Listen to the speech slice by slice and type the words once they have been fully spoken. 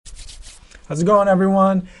How's it going,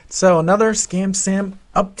 everyone? So another Scam Sam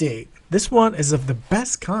update. This one is of the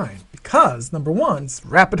best kind because number one, it's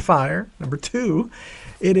rapid fire. Number two,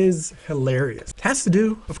 it is hilarious. It has to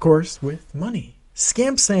do, of course, with money.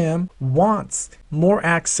 Scam Sam wants more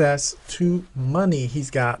access to money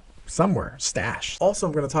he's got somewhere stashed. Also,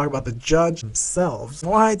 I'm going to talk about the judge themselves,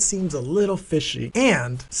 why it seems a little fishy,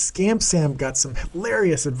 and Scam Sam got some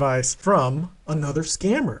hilarious advice from another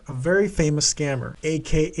scammer, a very famous scammer,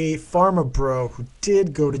 aka Pharma Bro, who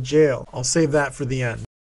did go to jail. I'll save that for the end.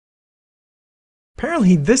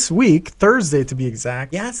 Apparently this week, Thursday to be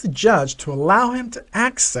exact, he asked the judge to allow him to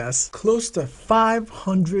access close to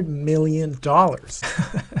 $500 million.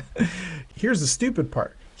 Here's the stupid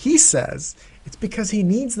part. He says it's because he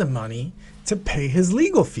needs the money to pay his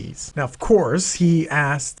legal fees. Now, of course, he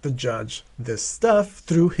asked the judge this stuff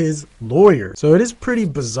through his lawyer. So it is pretty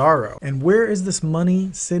bizarro. And where is this money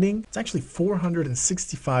sitting? It's actually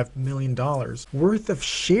 $465 million worth of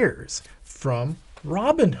shares from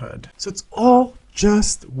Robinhood. So it's all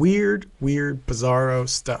just weird, bizarro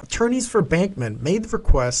stuff. Attorneys for Bankman made the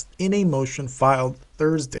request in a motion filed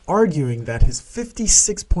Thursday, arguing that his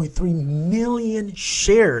 56.3 million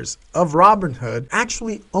shares of Robinhood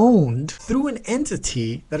actually owned through an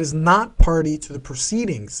entity that is not party to the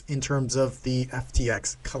proceedings in terms of the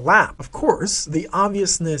FTX collapse. Of course, the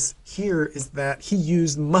obviousness here is that he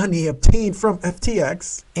used money obtained from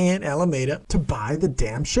FTX and Alameda to buy the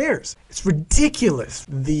damn shares. It's ridiculous.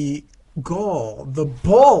 The gall, the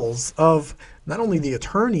balls of not only the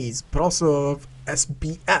attorneys, but also of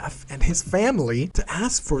SBF and his family to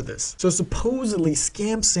ask for this. So supposedly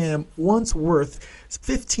Scam Sam, once worth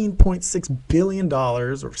 $15.6 billion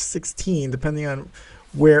or 16, depending on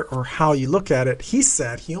where or how you look at it, he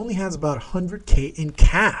said he only has about 100K in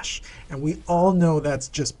cash. And we all know that's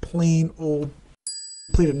just plain old.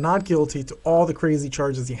 Pleaded not guilty to all the crazy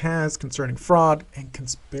charges he has concerning fraud and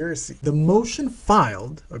conspiracy. The motion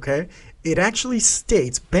filed, okay, it actually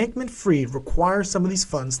states Bankman-Fried requires some of these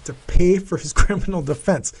funds to pay for his criminal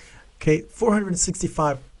defense. Okay,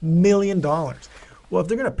 $465 million. Well, if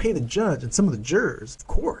they're going to pay the judge and some of the jurors, of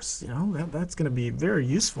course, you know, that's going to be very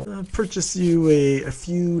useful. Purchase you a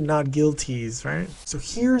few not guilties, right? So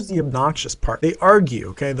here's the obnoxious part. They argue,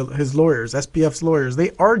 okay, his lawyers, SBF's lawyers,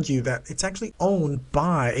 they argue that it's actually owned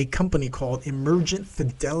by a company called Emergent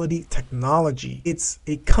Fidelity Technology. It's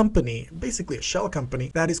a company, basically a shell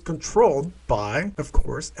company, that is controlled by, of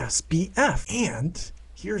course, SBF. And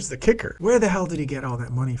here's the kicker. Where the hell did he get all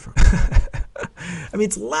that money from? I mean,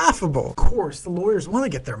 it's laughable. Of course, the lawyers want to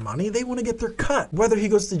get their money. They want to get their cut, whether he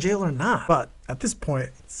goes to jail or not. But at this point,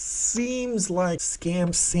 it seems like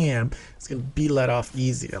Scam Sam is going to be let off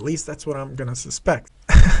easy. At least that's what I'm going to suspect.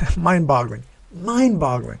 Mind-boggling.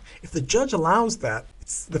 Mind-boggling. If the judge allows that,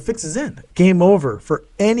 the fix is in. Game over for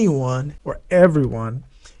anyone or everyone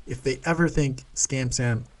if they ever think Scam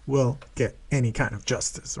Sam will get any kind of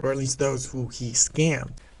justice, or at least those who he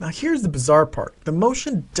scammed. Now here's the bizarre part. The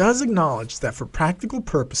motion does acknowledge that for practical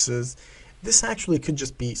purposes, this actually could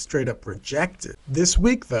just be straight up rejected. This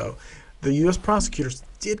week though, the US prosecutors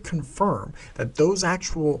did confirm that those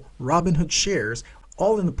actual Robinhood shares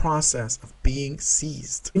all in the process of being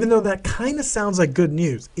seized. Even though that kind of sounds like good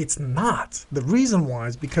news, it's not. The reason why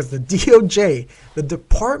is because the DOJ, the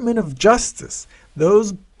Department of Justice,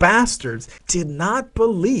 those bastards did not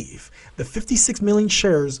believe the 56 million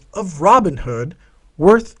shares of Robinhood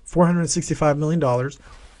worth $465 million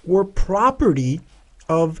were property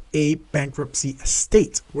of a bankruptcy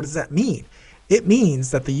estate. What does that mean? It means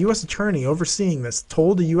that the U.S. attorney overseeing this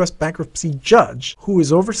told the U.S. bankruptcy judge who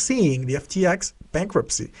is overseeing the FTX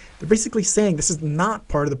bankruptcy. They're basically saying this is not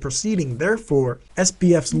part of the proceeding. Therefore,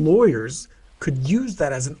 SBF's lawyers could use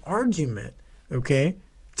that as an argument, okay,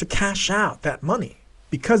 to cash out that money.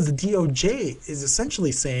 Because the DOJ is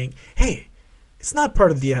essentially saying, hey, it's not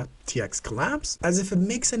part of the FTX collapse. As if it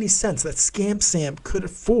makes any sense that Scam Sam could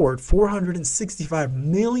afford $465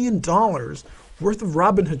 million worth of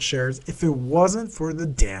Robinhood shares if it wasn't for the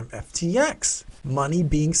damn FTX money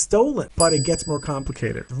being stolen. But it gets more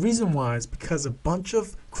complicated. The reason why is because a bunch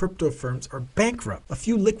of crypto firms are bankrupt. A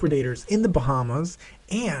few liquidators in the Bahamas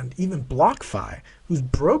and even BlockFi, who's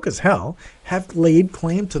broke as hell, have laid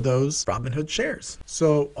claim to those Robinhood shares.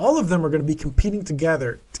 So all of them are going to be competing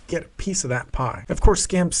together to get a piece of that pie. Of course,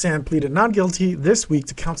 Scam Sam pleaded not guilty this week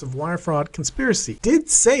to counts of wire fraud conspiracy. Did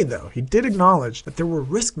say, though, he did acknowledge that there were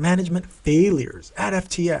risk management failures at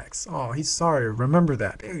FTX. Oh, he's sorry. Remember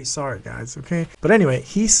that. Very sorry, guys, okay? But anyway,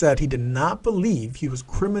 he said he did not believe he was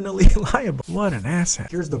criminally liable. What an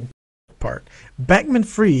asshat. Here's the part.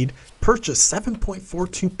 Bankman-Fried purchased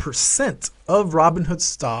 7.42% of Robinhood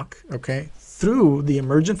stock, okay, through the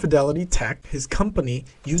Emergent Fidelity Tech, his company,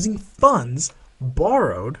 using funds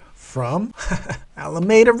borrowed from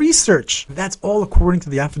Alameda Research. That's all according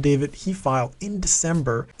to the affidavit he filed in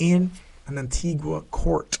December in an Antigua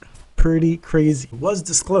court. Pretty crazy. It was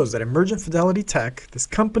disclosed that Emergent Fidelity Tech, this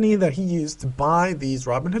company that he used to buy these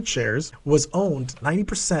Robinhood shares, was owned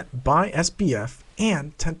 90% by SBF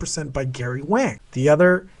and 10% by Gary Wang, the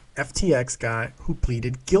other FTX guy who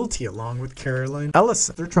pleaded guilty along with Caroline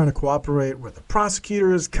Ellison. They're trying to cooperate with the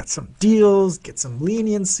prosecutors, cut some deals, get some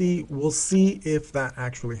leniency. We'll see if that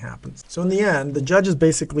actually happens. So in the end, the judges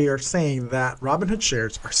basically are saying that Robinhood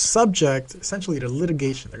shares are subject essentially to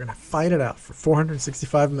litigation. They're going to fight it out for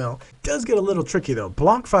 $465 million. It does get a little tricky though.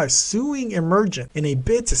 BlockFi suing Emergent in a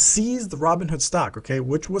bid to seize the Robinhood stock, okay,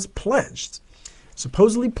 which was pledged,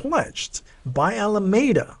 supposedly pledged by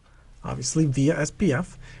Alameda, obviously via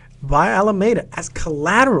SBF, by Alameda as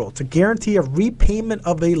collateral to guarantee a repayment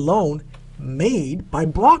of a loan made by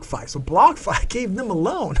BlockFi. So BlockFi gave them a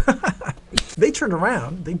loan. They turned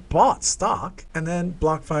around, they bought stock, and then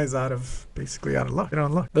BlockFi is basically out of luck. They're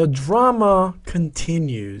on luck. The drama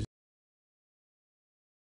continues.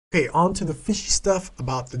 Okay, on to the fishy stuff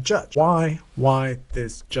about the judge. Why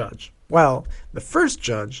this judge? Well, the first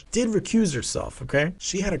judge did recuse herself, okay?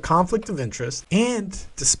 She had a conflict of interest, and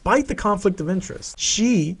despite the conflict of interest,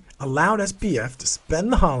 she allowed SBF to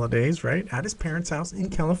spend the holidays, right, at his parents' house in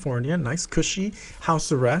California. Nice, cushy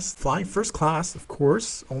house arrest, flying first class, of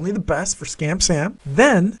course, only the best for Scam Sam.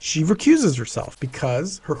 Then she recuses herself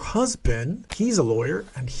because her husband, he's a lawyer,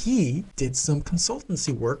 and he did some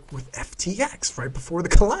consultancy work with FTX right before the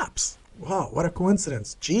collapse. Wow, what a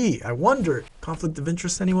coincidence. Gee, I wonder. Conflict of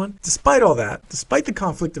interest, anyone? Despite all that, despite the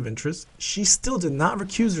conflict of interest, she still did not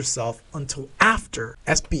recuse herself until after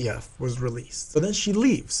SBF was released. So then she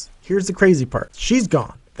leaves. Here's the crazy part. She's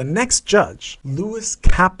gone. The next judge, Lewis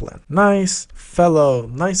Kaplan, nice fellow,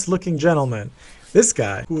 nice looking gentleman. This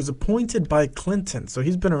guy, who was appointed by Clinton, so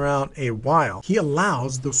he's been around a while, he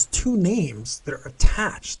allows those two names that are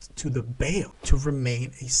attached to the bail to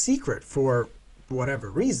remain a secret for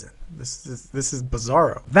whatever reason. This is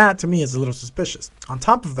bizarro. That to me is a little suspicious. On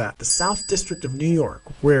top of that, the South District of New York,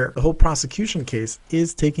 where the whole prosecution case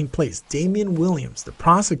is taking place, Damian Williams, the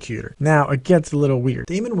prosecutor. Now it gets a little weird.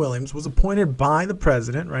 Damian Williams was appointed by the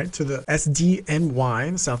president, right, to the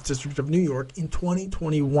SDNY, the South District of New York, in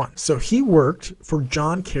 2021. So he worked for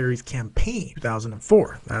John Kerry's campaign,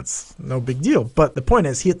 2004. That's no big deal. But the point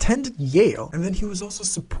is, he attended Yale, and then he was also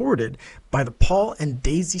supported by the Paul and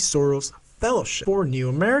Daisy Soros Fellowship for New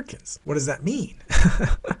Americans. What does that mean?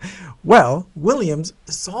 Well, Williams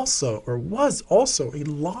is also, or was also, a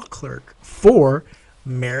law clerk for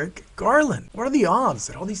Merrick Garland. What are the odds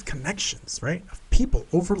that all these connections, right, of people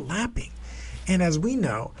overlapping? And as we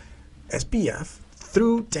know, SBF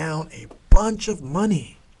threw down a bunch of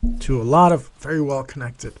money to a lot of very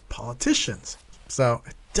well-connected politicians. So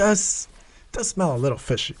it does smell a little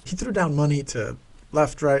fishy. He threw down money to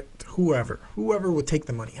left, right, whoever would take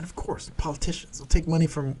the money. And of course, politicians will take money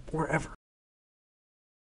from wherever.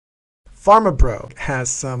 Pharma Bro has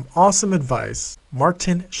some awesome advice.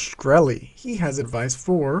 Martin Shkreli, he has advice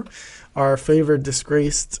for our favorite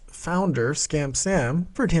disgraced founder, Scam Sam.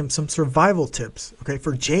 Offered him some survival tips, okay,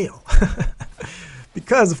 for jail.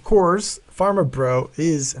 Because, of course, Pharma Bro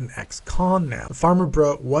is an ex-con now. Pharma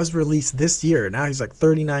Bro was released this year. Now he's like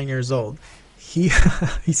 39 years old. He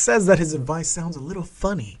says that his advice sounds a little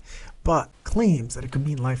funny, but claims that it could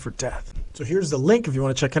mean life or death. So here's the link if you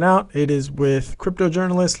want to check it out. It is with crypto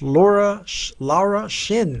journalist Laura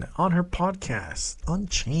Shin on her podcast,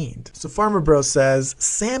 Unchained. So Pharma Bro says,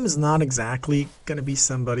 Sam is not exactly going to be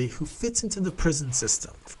somebody who fits into the prison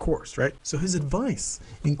system, of course, right? So his advice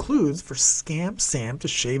includes for Scam Sam to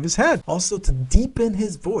shave his head, also to deepen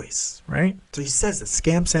his voice, right? So he says that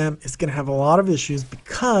Scam Sam is going to have a lot of issues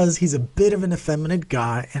because he's a bit of an effeminate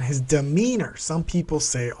guy, and his demeanor, some people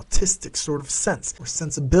say autistic sort of sense or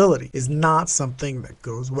sensibility, is not something that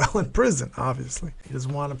goes well in prison, obviously. He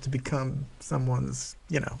doesn't want him to become someone's,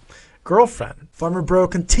 girlfriend. Pharma Bro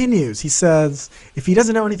continues. He says, if he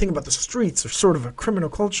doesn't know anything about the streets or sort of a criminal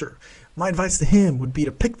culture, my advice to him would be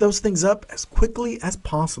to pick those things up as quickly as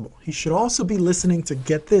possible. He should also be listening to,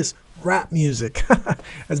 get this, rap music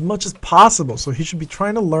as much as possible. So he should be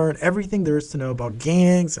trying to learn everything there is to know about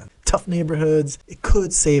gangs and tough neighborhoods. It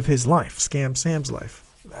could save his life, Scam Sam's life.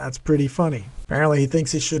 That's pretty funny. Apparently he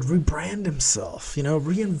thinks he should rebrand himself,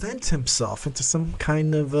 reinvent himself into some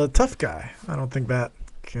kind of a tough guy. I don't think that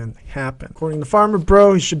can happen. According to Farmer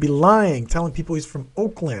Bro, he should be lying, telling people he's from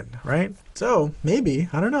Oakland, right? So maybe,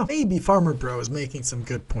 I don't know, maybe Farmer Bro is making some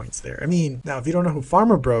good points there. I mean, now if you don't know who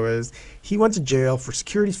Farmer Bro is, he went to jail for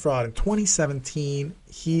securities fraud in 2017.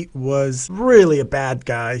 He was really a bad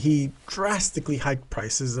guy. He drastically hiked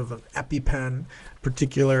prices of an EpiPen,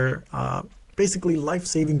 particular, basically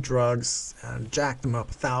life-saving drugs, and jacked them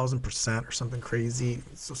up 1,000% or something crazy.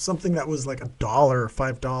 So something that was like $1 or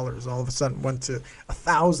 $5 all of a sudden went to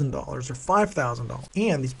 $1,000 or $5,000.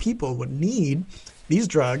 And these people would need these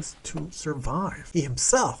drugs to survive. He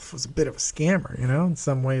himself was a bit of a scammer, you know, in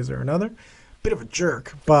some ways or another. Bit of a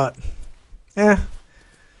jerk, but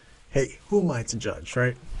hey, who am I to judge,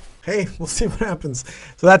 right? Hey, we'll see what happens.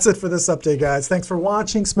 So that's it for this update, guys. Thanks for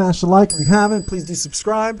watching. Smash the like if you haven't. Please do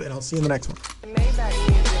subscribe, and I'll see you in the next one.